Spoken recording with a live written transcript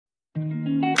Hold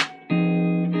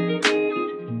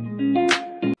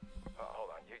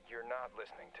on, you're not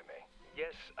listening to me.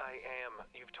 Yes, I am.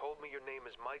 You've told me your name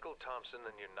is Michael Thompson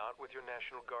and you're not with your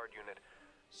National Guard unit.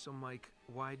 So, Mike,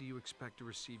 why do you expect to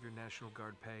receive your National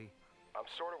Guard pay? I'm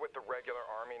sort of with the regular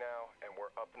army now, and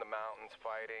we're up in the mountains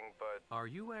fighting, but... Are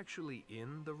you actually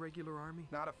in the regular army?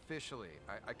 Not officially.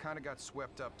 I kind of got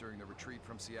swept up during the retreat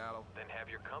from Seattle. Then have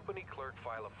your company clerk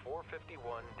file a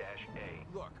 451-A.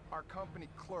 Look, our company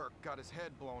clerk got his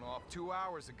head blown off 2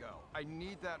 hours ago. I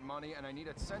need that money, and I need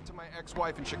it sent to my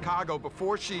ex-wife in Chicago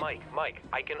before she... Mike,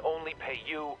 I can only pay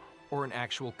you or an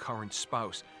actual current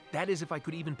spouse. That is if I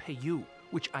could even pay you,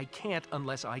 which I can't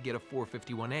unless I get a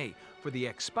 451-A. For the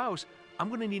ex-spouse, I'm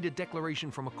gonna need a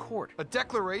declaration from a court. A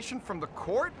declaration from the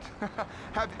court?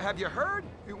 Have you heard?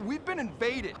 We've been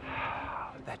invaded.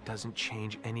 That doesn't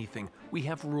change anything. We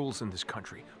have rules in this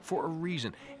country for a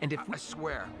reason, and if I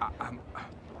swear, I'm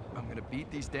gonna beat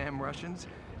these damn Russians,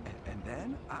 and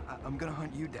then I'm gonna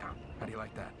hunt you down. How do you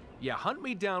like that? Yeah, hunt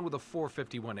me down with a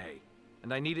 451-A,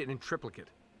 and I need it in triplicate,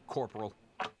 Corporal.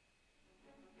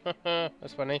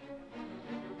 That's funny.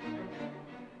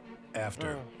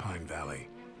 After Pine Valley,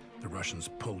 the Russians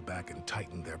pulled back and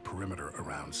tightened their perimeter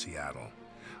around Seattle.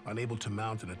 Unable to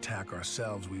mount an attack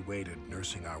ourselves, we waited,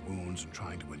 nursing our wounds and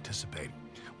trying to anticipate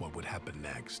what would happen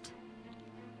next.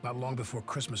 Not long before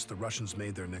Christmas, the Russians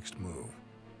made their next move.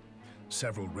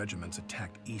 Several regiments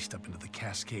attacked east up into the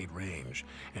Cascade Range,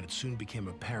 and it soon became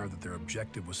apparent that their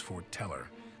objective was Fort Teller,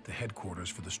 the headquarters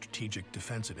for the Strategic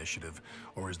Defense Initiative,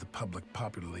 or as the public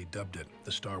popularly dubbed it,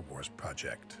 the Star Wars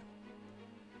Project.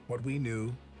 What we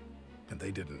knew, and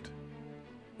they didn't,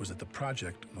 was that the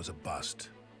project was a bust.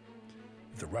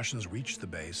 If the Russians reached the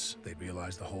base, they'd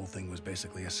realize the whole thing was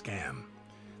basically a scam,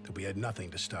 that we had nothing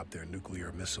to stop their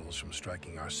nuclear missiles from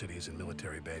striking our cities and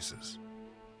military bases.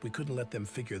 We couldn't let them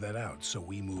figure that out, so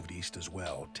we moved east as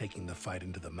well, taking the fight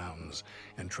into the mountains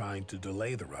and trying to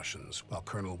delay the Russians, while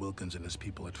Colonel Wilkins and his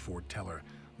people at Fort Teller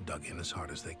dug in as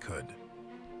hard as they could.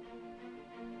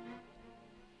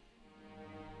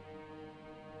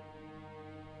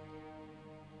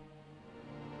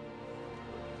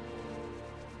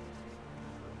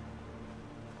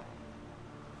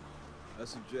 I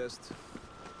suggest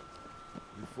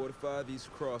we fortify these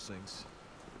crossings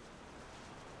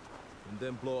and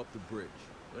then blow up the bridge.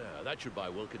 Yeah, that should buy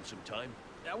Wilkins some time.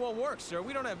 That won't work, sir.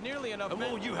 We don't have nearly enough And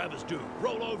men. what will you have us do?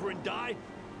 Roll over and die?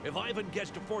 If Ivan gets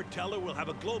to Fort Teller, we'll have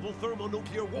a global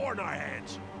thermonuclear war in our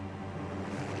hands.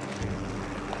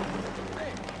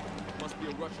 Hey, must be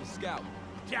a Russian scout.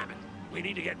 Damn it! We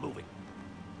need to get moving.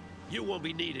 You won't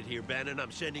be needed here, Bannon.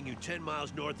 I'm sending you 10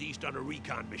 miles northeast on a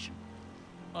recon mission.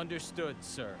 Understood,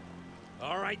 sir.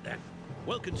 All right, then.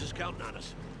 Wilkins is counting on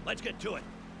us. Let's get to it.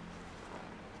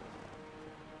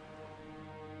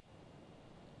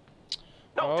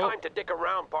 No time to dick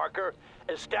around, Parker.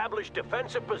 Establish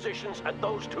defensive positions at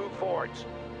those two forts.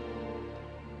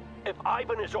 If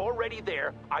Ivan is already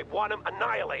there, I want him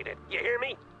annihilated. You hear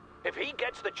me? If he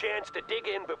gets the chance to dig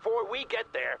in before we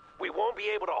get there, we won't be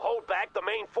able to hold back the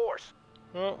main force.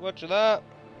 Oh, watch that.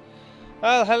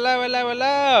 Oh,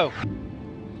 hello.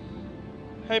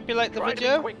 Hope you like the Try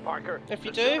video. to be quick, Parker. If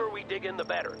you the do. sooner we dig in, the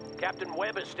better. Captain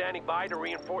Webb is standing by to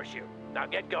reinforce you. Now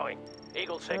get going.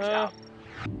 Eagle 6 out.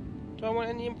 Do I want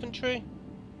any infantry?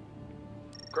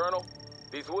 Colonel,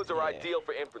 these woods are ideal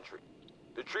for infantry.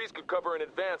 The trees could cover in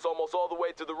advance almost all the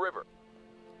way to the river.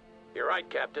 You're right,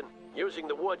 Captain. Using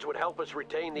the woods would help us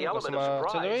retain the Got element some of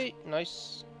surprise. artillery.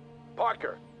 Nice.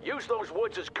 Parker, use those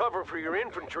woods as cover for your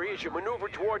infantry as you maneuver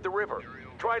toward the river.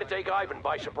 Try to take Ivan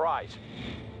by surprise.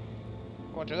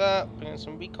 Roger that. Bring in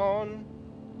some recon.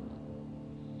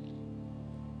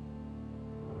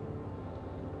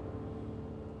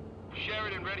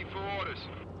 Sheridan ready for orders.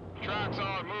 Tracks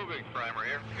are moving. Primer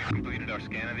here. We've completed our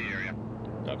scan of the area.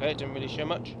 Okay, didn't really show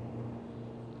much.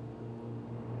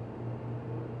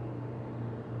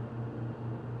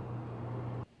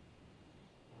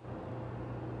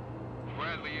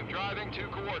 Bradley, you're driving to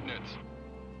coordinates.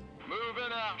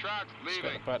 Moving out. Tracks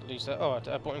leaving. Bad lose that. Oh,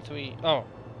 I bought in 3. Oh.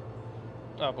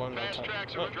 Oh, I bought in Fast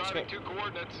tracks are driving to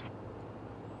coordinates.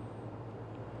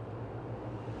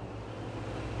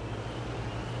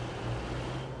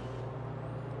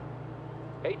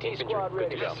 AT squad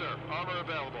ready. Yes, sir. Armor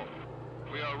available.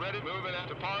 We are ready. Moving out.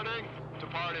 Departing.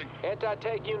 Departing.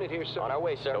 Anti-tank unit here, sir. On our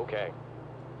way, sir. Okay.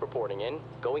 Reporting in.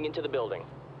 Going into the building.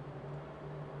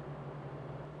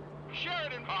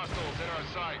 Sheridan hostiles in our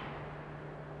sight.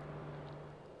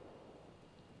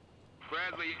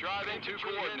 Bradley driving to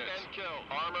coordinates. And kill.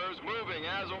 Armor's moving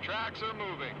as tracks are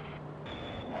moving.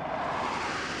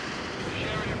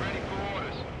 Sheridan ready for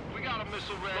orders. We got a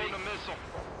missile ready. Load a missile.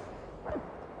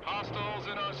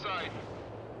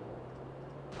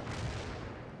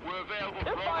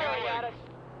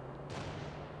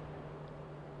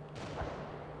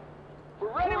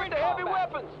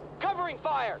 opening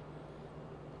fire!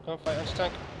 Don't fight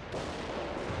anti-tank.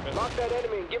 Lock that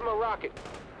enemy and give him a rocket.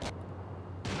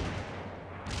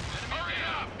 Hurry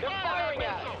up! They're firing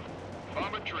at us!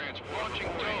 Bomber transport. Launching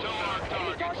tow.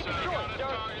 Enemy target destroyed, sir!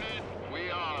 Targeted. We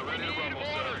are ready to rumble,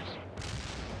 sir.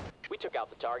 We took out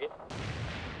the target.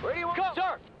 Where do you want Go!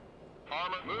 Sir!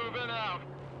 Armor moving out.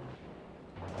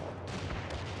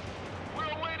 We're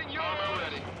awaiting your armor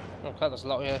ready. Oh, God, there's a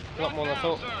lot here. A lot more than I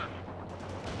thought. Sir.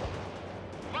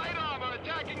 Light armor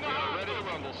attacking the hostile. Ready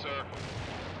to rumble, sir.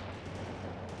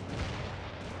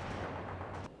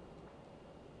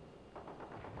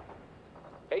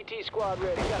 AT squad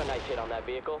ready. Got a nice hit on that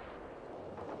vehicle.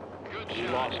 Good We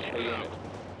shot. lost a unit.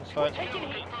 That's fine. Taking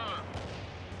heat. Confirmed.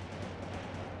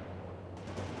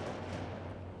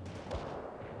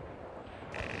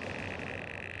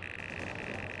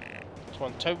 Come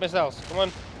on, 2 missiles. Come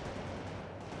on.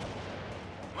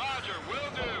 Roger, will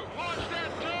do. Launch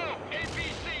that tow.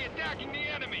 APC attacking the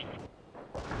enemy.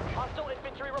 Hostile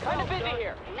infantry repelled. Kind of busy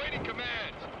here. Awaiting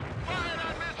commands. Fire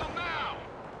that missile now.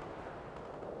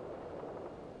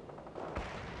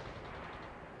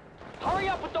 Hurry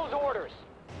up with those orders!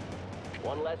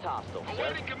 One less hostile, sir.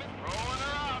 Awaiting command. Rolling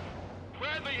her up.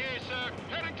 Bradley here, sir.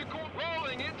 Heading to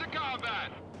rolling into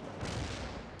combat.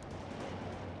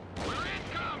 We're in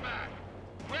combat.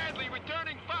 Bradley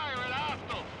returning fire at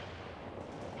hostile.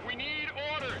 We need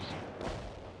orders.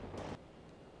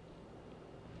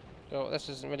 Oh, this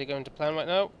isn't really going to plan right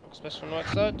now, especially on the right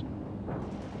side.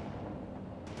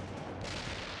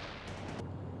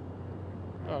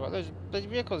 Oh, I've got those bloody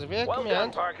vehicles over here. Well Come here, done,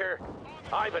 hand. Parker.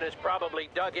 Ivan has probably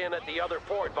dug in at the other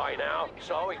fort by now,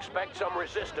 so expect some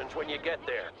resistance when you get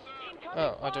there.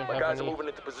 Oh, I don't My have guys are any. moving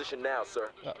into position now, sir.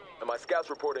 Oh. And my scouts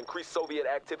report increased Soviet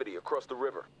activity across the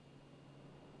river.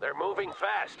 They're moving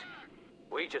fast.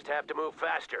 We just have to move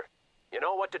faster. You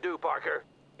know what to do, Parker.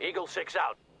 Eagle 6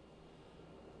 out.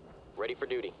 Ready for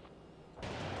duty.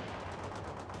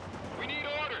 We need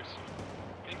orders.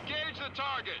 Engage the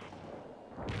target.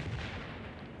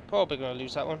 Probably going to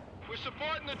lose that one. We're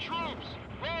supporting the troops.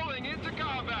 Rolling into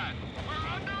combat. We're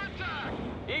under attack.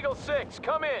 Eagle 6,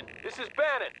 come in. This is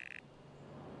Bannon.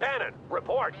 Bannon,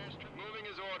 report. Moving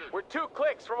is ordered. We're 2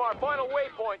 clicks from our final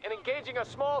waypoint and engaging a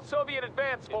small Soviet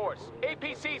advance force.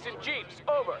 APCs and jeeps,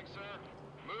 over.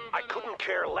 I couldn't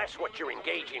care less what you're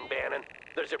engaging, Bannon.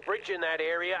 There's a bridge in that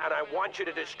area and I want you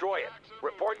to destroy it.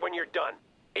 Report when you're done.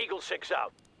 Eagle 6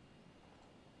 out.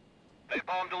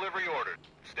 Napalm delivery ordered.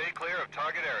 Stay clear of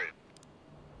target area.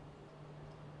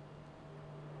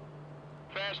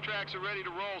 Fast tracks are ready to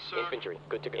roll, sir. Infantry,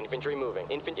 good to go. Infantry moving.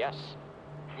 Yes.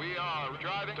 We are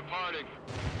driving, departing.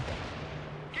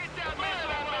 Get that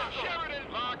missile! Sheridan!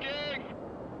 Locking!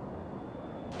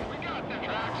 We got the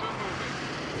tracks are moving.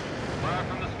 Fire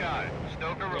from the sky.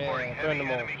 Stoker reporting burn heavy them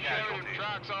all. enemy casualties. Sheridan,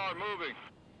 tracks are moving.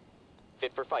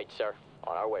 Fit for fight, sir.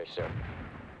 On our way, sir.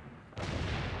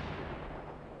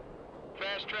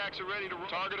 Fast tracks are ready to roll.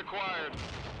 Target acquired.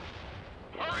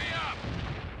 Hurry up!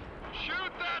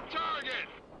 Shoot that target!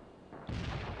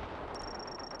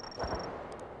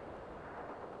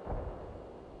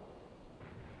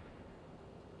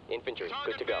 Infantry, good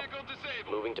Target to go. vehicle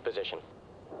disabled. Moving to position.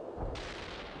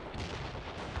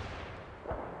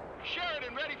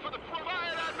 Sheridan ready for the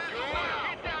fire that missile now!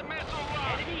 Hit that missile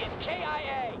lock! Enemy is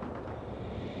KIA!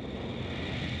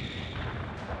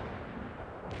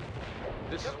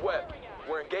 This is Webb.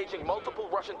 We're engaging multiple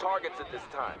Russian targets at this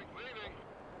time.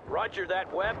 Roger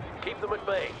that, Webb. Keep them at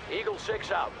bay. Eagle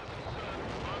 6 out.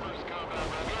 Armor's combat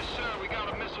ready. Yes, sir. We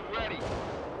got a missile ready.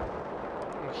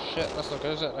 Oh, shit, that's not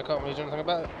good, is it? I can't really do anything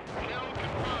about it. Kill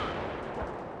confirmed.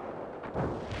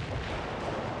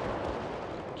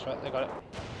 That's right, they got it.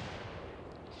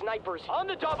 Snipers on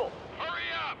the double! Hurry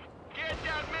up! Get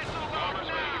that missile locked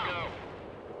now! Ready to go.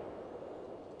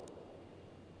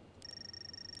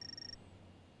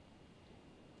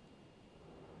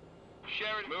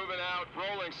 Sheridan, moving out.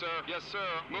 Rolling, sir. Yes, sir.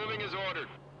 Moving is ordered.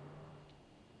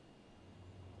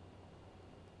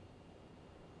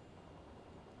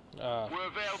 Ah, We're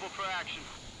available for action.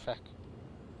 fuck.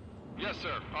 Yes,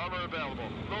 sir. Armor available.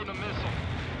 Loading a missile.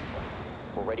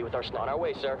 We're ready with our on our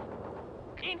way, sir.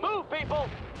 Move, people!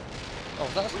 Oh,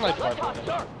 was that a sniper Let's rifle?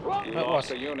 talk, sir! Wrong. That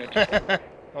was. a unit. That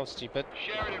was stupid.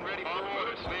 Sheridan ready for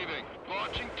orders. Leaving.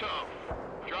 Launching tow.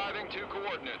 Driving to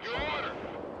coordinates. Your order.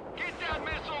 Get that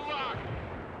missile locked.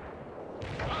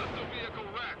 Hostile vehicle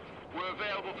wrecked. We're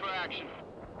available for action.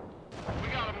 We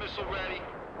got a missile ready.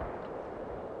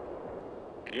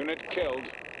 Unit killed.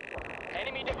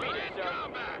 Enemy We're defeated, in sir.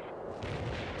 combat.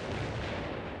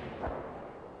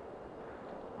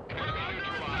 Enemy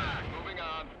neutralized. Moving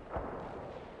on.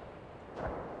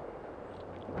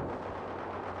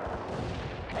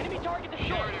 target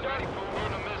destroyed, Sheridan ready sir. for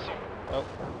load a missile. Oh.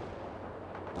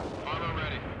 Armor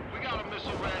ready. We got a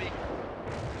missile ready.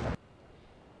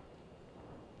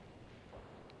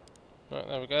 Right,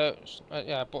 there we go.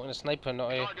 Yeah, I bought in a sniper,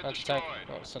 not a Target anti-tank.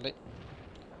 destroyed. Not silly.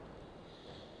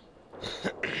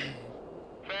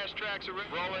 Fast tracks are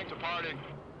rolling, departing.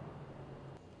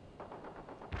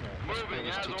 Moving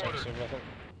There's as two ordered. tanks over, I think.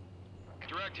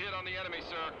 Direct hit on the enemy,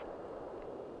 sir.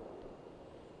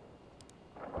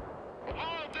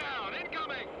 All down,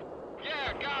 incoming!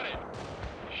 Yeah, got it.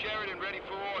 Sheridan ready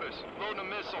for orders. Loading a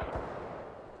missile.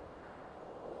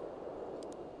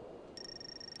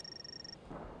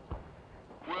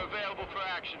 We're available for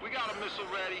action. We got a missile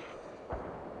ready.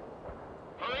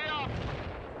 Hurry up!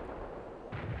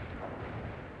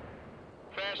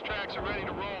 Fast tracks are ready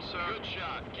to roll, sir. Good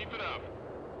shot. Keep it up.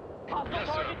 Hostile Yes,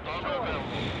 sir. target Armor destroyed.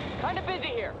 available. Kind of busy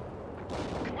here.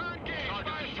 We're engaged.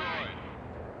 Target destroyed.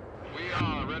 We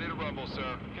are ready to rumble,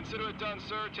 sir. Consider it done,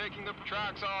 sir. Taking the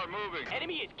tracks are moving.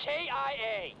 Enemy is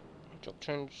KIA. Drop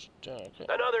change. Okay.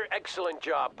 Another excellent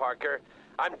job, Parker.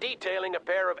 I'm detailing a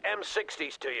pair of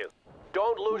M60s to you.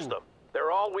 Don't lose them.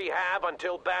 They're all we have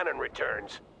until Bannon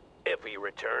returns. If he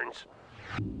returns.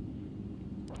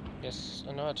 Yes,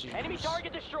 I know how to use. Enemy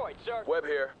target destroyed, sir. Webb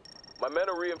here. My men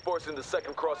are reinforcing the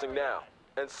second crossing now.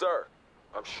 And sir,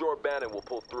 I'm sure Bannon will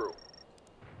pull through.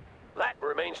 That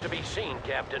remains to be seen,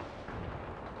 Captain.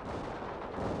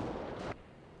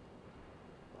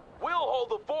 We'll hold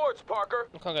the forts, Parker.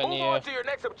 I can't get Move near. on to your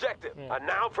next objective. And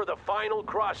now for the final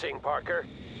crossing, Parker.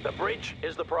 The bridge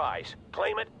is the prize.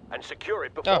 Claim it and secure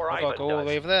it Oh, before I've got Ivan to go all the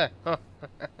way does. over there. Huh.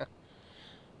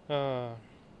 Oh.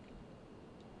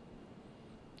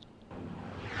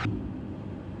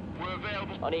 We're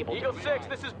available. Unable Eagle to 6,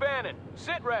 this is Bannon.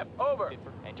 Sit rep, over.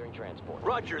 entering transport.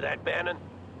 Roger that, Bannon.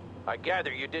 I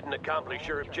gather you didn't accomplish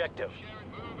your objective.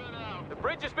 Moving out. The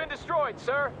bridge has been destroyed,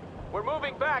 sir. We're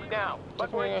moving back now,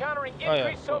 but we're encountering Oh, yeah.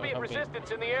 increased Soviet Humvee.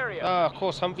 resistance in the area. Ah, of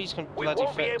course, Humvees can We bloody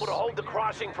won't be fix. able to hold the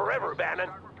crossing forever, Bannon.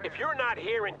 If you're not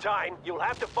here in time, you'll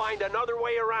have to find another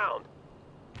way around.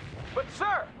 But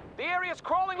sir, the area's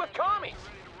crawling with commies.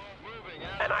 Moving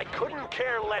out. And I couldn't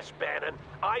care less, Bannon.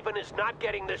 Ivan is not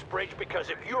getting this bridge because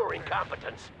of your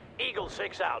incompetence. Eagle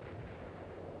 6 out.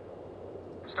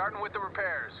 Starting with the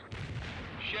repairs.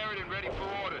 Sheridan ready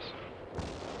for orders.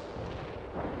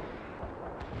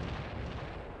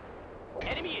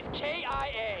 Enemy is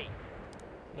KIA.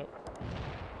 Nope.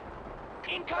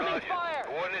 Incoming fire.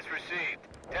 Coordinates received.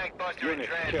 Tank buster in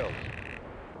transit.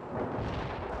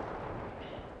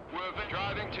 We're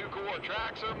driving to coordinates.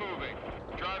 Tracks are moving.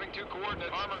 Driving to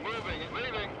coordinates. Armor moving and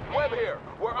leaving. Webb here.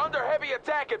 We're under heavy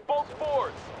attack at both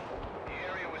forts. The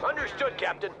area was Understood,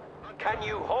 Captain. Can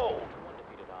you hold?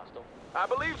 Defeated hostile. I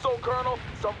believe so, Colonel.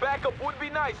 Some backup would be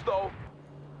nice, though.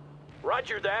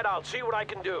 Roger that. I'll see what I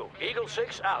can do. Eagle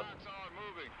 6 out.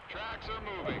 Tracks are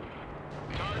moving. Tracks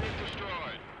are moving. Target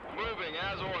destroyed. Moving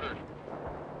as ordered.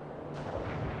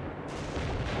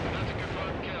 That's a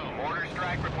confirmed kill. Mortar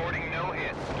strike reporting no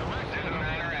hits. Direct hit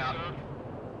manor out.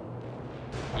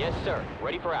 Yes, sir.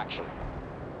 Ready for action.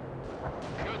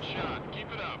 Good shot.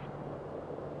 Keep it up.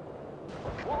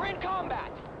 We're in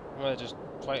combat. Well, they're just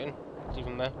fighting. Leave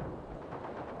them there.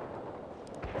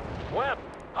 Webb,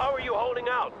 how are you holding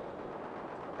out?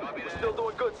 We're still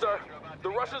doing good, sir. The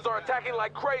Russians are attacking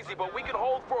like crazy, but we can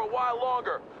hold for a while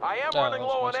longer. I am Oh, running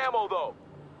low on that's ammo, though.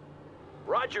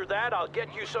 Roger that. I'll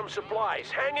get you some supplies.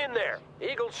 Hang in there.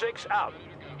 Eagle 6 out.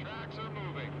 Tracks are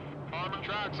moving. Armor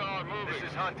tracks are moving. This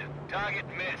is Hunter. Target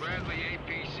missed. Bradley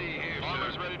APC here,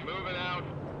 Armor's ready to moving out.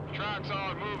 Tracks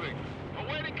are moving.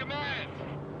 Awaiting command.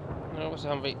 No, what's the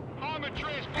Humvee? Armor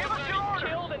transport Give us ready. your order.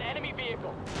 Killed an enemy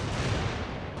vehicle.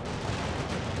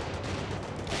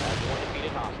 That's one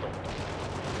defeated hostile.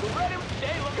 We're ready.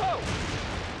 Stay, let's go.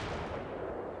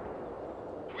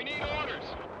 We need orders.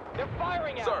 They're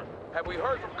firing at Sir, us. have we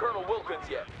heard from Colonel Wilkins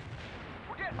yet?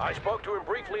 I spoke to him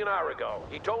briefly an hour ago.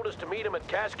 He told us to meet him at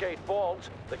Cascade Falls,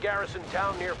 the garrison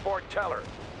town near Fort Teller.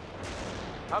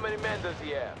 How many men does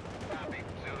he have?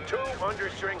 2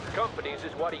 understrength companies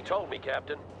is what he told me,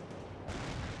 Captain.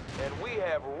 And we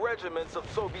have regiments of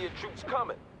Soviet troops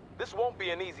coming. This won't be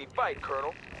an easy fight,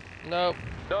 Colonel. No.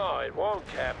 No, it won't,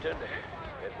 Captain.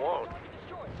 It won't.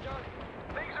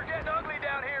 Things are getting ugly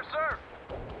down here, sir.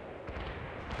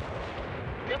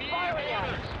 We need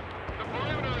orders. The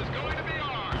perimeter is going to be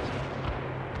ours.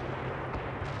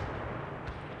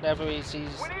 Never easy.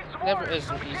 Never is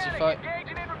an easy fight.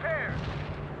 Engaging in repairs.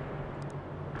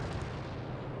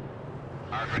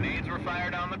 Our grenades were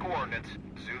fired on the coordinates.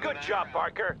 Good job,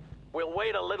 Parker. We'll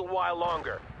wait a little while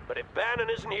longer. But if Bannon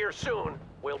isn't here soon,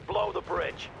 we'll blow the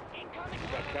bridge. Incoming.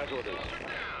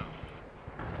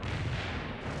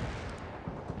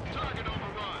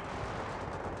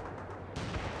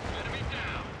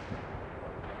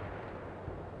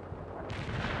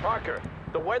 Parker.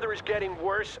 The weather is getting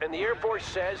worse, and the Air Force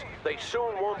says they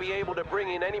soon won't be able to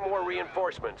bring in any more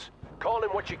reinforcements. Call in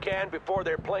what you can before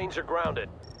their planes are grounded.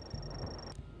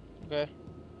 Okay.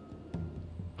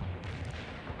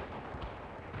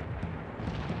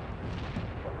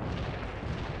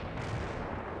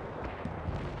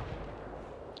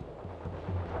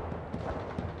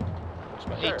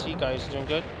 My AT guys doing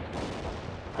good.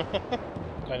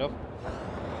 Kind of.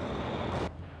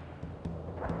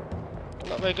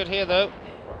 Not very good here though.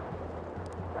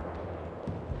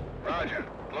 Roger.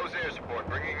 Close air support,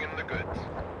 bringing in the goods.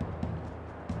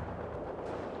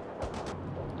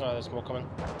 Oh, there's more coming.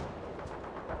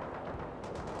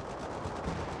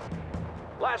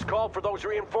 Last call for those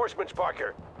reinforcements,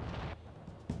 Parker.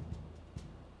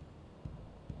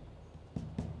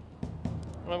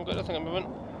 I haven't got nothing at the moment.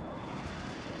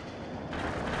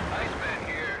 Iceman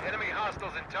here. Enemy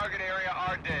hostiles in target area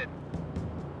are dead.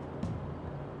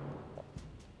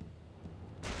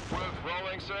 We're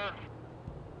rolling, sir.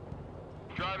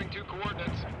 Driving to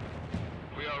coordinates.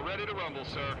 We are ready to rumble,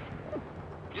 sir.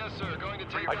 Yes, sir. Going to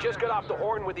take... I just got off the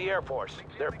horn with the Air Force.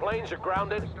 Their planes are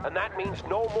grounded, and that means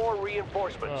no more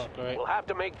reinforcements. Oh, great. We'll have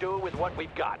to make do with what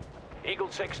we've got.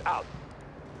 Eagle 6 out.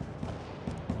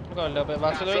 We've got a little bit of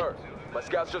artillery. Sir, my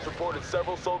scouts just reported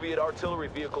several Soviet artillery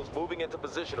vehicles moving into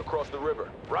position across the river.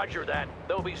 Roger that.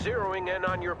 They'll be zeroing in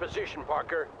on your position,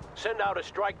 Parker. Send out a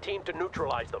strike team to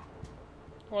neutralize them.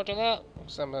 Roger that.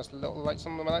 Some of those little lights,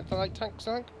 some of them are like tanks,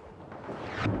 I think.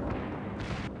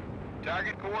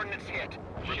 Target coordinates hit.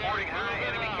 Reporting high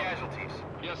enemy casualties.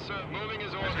 Yes, sir. Moving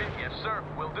is ordered. Yes, sir.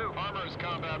 Will do. Armor is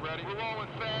combat ready. We're rolling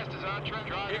fast as our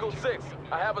train. Eagle 6,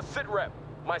 I have a sit rep.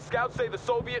 My scouts say the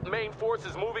Soviet main force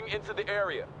is moving into the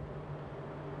area.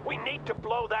 We need to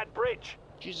blow that bridge.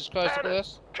 Jesus Christ, look at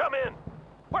this. Come in.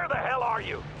 Where the hell are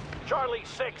you? Charlie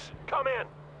 6, come in.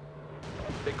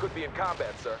 They could be in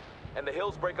combat, sir. And the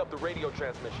hills break up the radio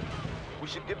transmission. We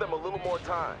should give them a little more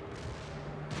time.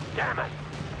 Damn it.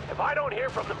 If I don't hear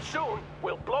from them soon,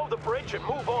 we'll blow the bridge and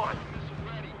move on.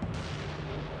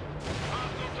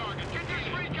 Hostile target. Get this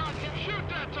recon team. Shoot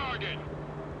that target.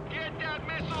 Get that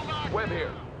missile locked. Webb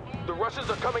here. The Russians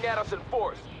are coming at us in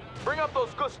force. Bring up those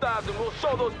Gustavs and we'll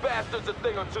show those bastards a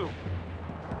thing or two.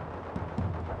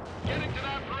 Getting to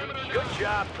that perimeter now. Good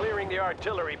job clearing the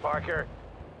artillery, Parker.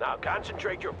 Now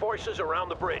concentrate your forces around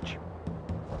the bridge.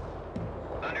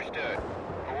 Understood.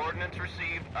 Coordinates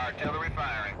received. Artillery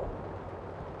firing.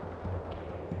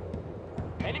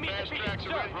 Enemy Fast defeated, tracks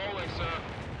sir. are rolling, sir.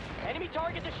 Enemy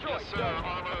target destroyed, Yes, sir.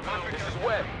 Armor available. This is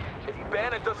Webb. If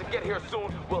Bannon doesn't get here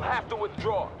soon, we'll have to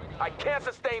withdraw. I can't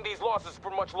sustain these losses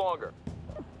for much longer.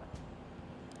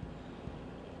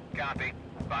 Copy.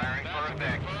 Firing for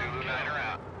effect. Zulu 9 are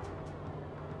out.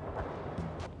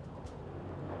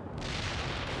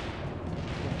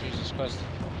 Jesus Christ.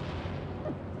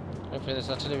 Hopefully this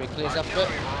artillery clears up a bit.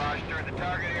 Artillery barrage turned the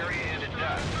target area into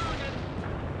dust.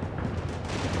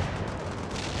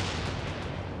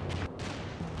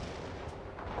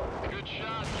 Good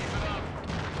shot. Keep it up.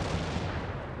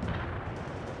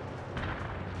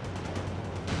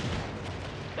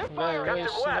 They're Very, firing. very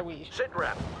Captain Webb, snowy. sit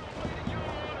rep.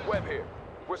 Webb here.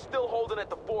 We're still holding at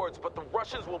the fords, but the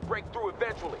Russians will break through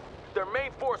eventually. Their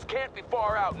main force can't be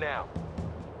far out now.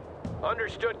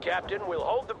 Understood, Captain. We'll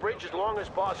hold the bridge as long as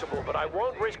possible, but I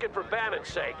won't risk it for Bannon's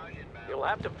sake. He'll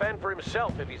have to fend for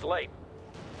himself if he's late.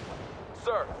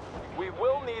 Sir, we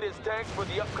will need his tanks for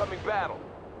the upcoming battle.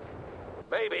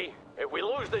 Maybe. If we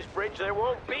lose this bridge, there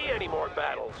won't be any more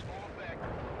battles.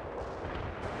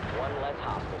 One less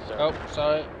hostile, sir. Oh,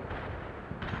 sorry.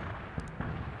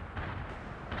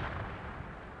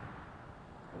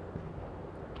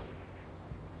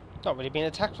 Not really being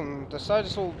attacked from the side,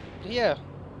 it's all here.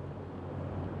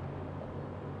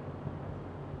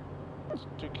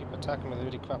 Do keep attacking with the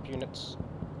really crap units.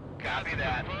 Copy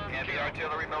that. Heavy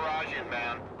artillery barrage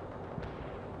inbound.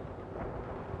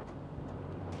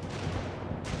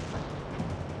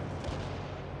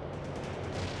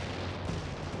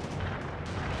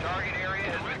 Target area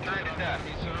has been turned to dust,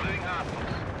 including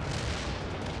hostiles.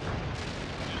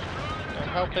 I'm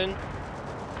helping.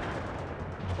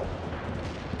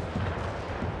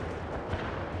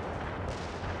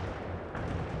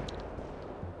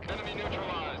 Enemy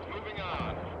neutralized. Moving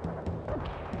on.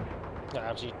 Yeah,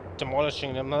 absolutely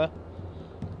demolishing them there.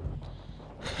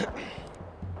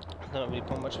 Not really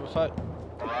putting much of a fight.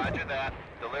 Roger that.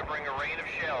 Delivering a rain of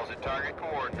shells at target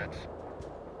coordinates.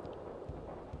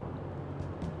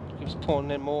 Keeps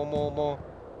pouring in more.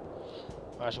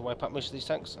 I should wipe out most of these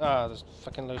tanks. Ah, there's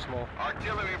fucking loads more.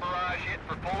 Artillery barrage hit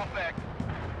for full effect.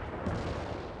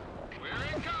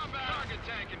 We're in combat. Target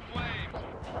tank in flames.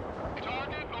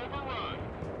 Target overrun.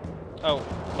 Oh,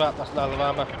 crap, that's not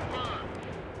lava.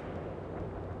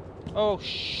 Oh,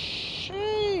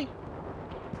 shit.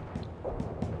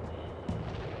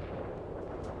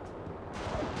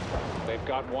 They've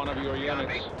got one of your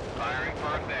units. Firing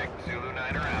for effect. Zulu 9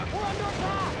 out. We're under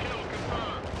attack! Kill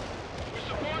confirmed. We're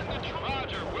supporting the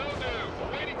Roger, will do.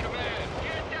 Awaiting command.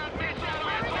 Get that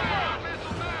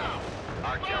missile now!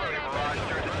 Artillery barrage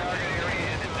turned the target area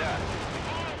into dust.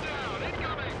 All down,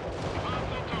 incoming!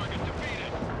 Hostile target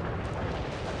defeated.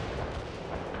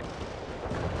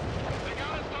 They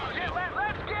got us target.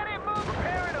 Let's get him moving.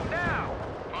 Preparing him now.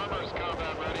 Bombers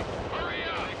combat ready. Hurry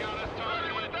up! They got us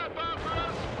target. With that bomb for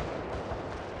us?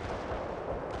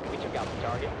 We took out the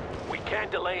target. We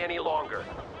can't delay any longer.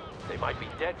 They might be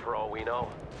dead for all we know.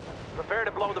 Prepare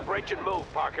to blow the bridge and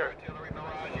move, Parker. Artillery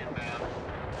barrage inbound.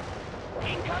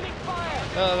 Incoming fire!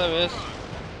 Oh, there it is.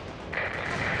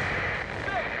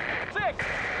 6!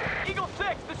 Eagle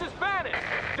 6, this is Bannon.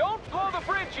 Don't blow the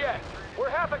bridge yet. We're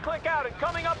half a click out and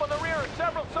coming up on the rear of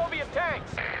several Soviet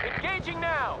tanks. Engaging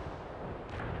now.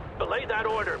 Belay that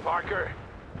order, Parker.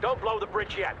 Don't blow the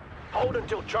bridge yet. Hold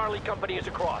until Charlie Company is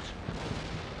across.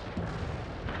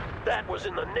 That was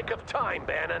in the nick of time,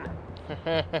 Bannon.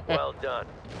 Well done.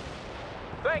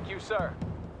 Thank you, sir.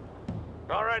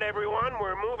 All right, everyone,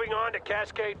 we're moving on to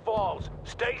Cascade Falls.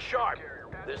 Stay sharp.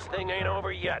 This thing ain't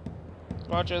over yet.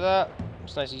 Roger that.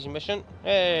 It's a nice easy mission.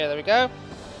 Hey, there we go.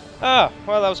 Ah,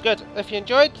 well, that was good. If you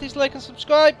enjoyed, please like and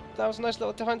subscribe. That was a nice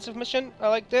little defensive mission. I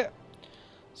liked it.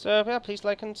 So, yeah, please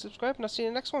like and subscribe, and I'll see you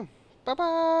in the next one.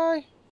 Bye-bye!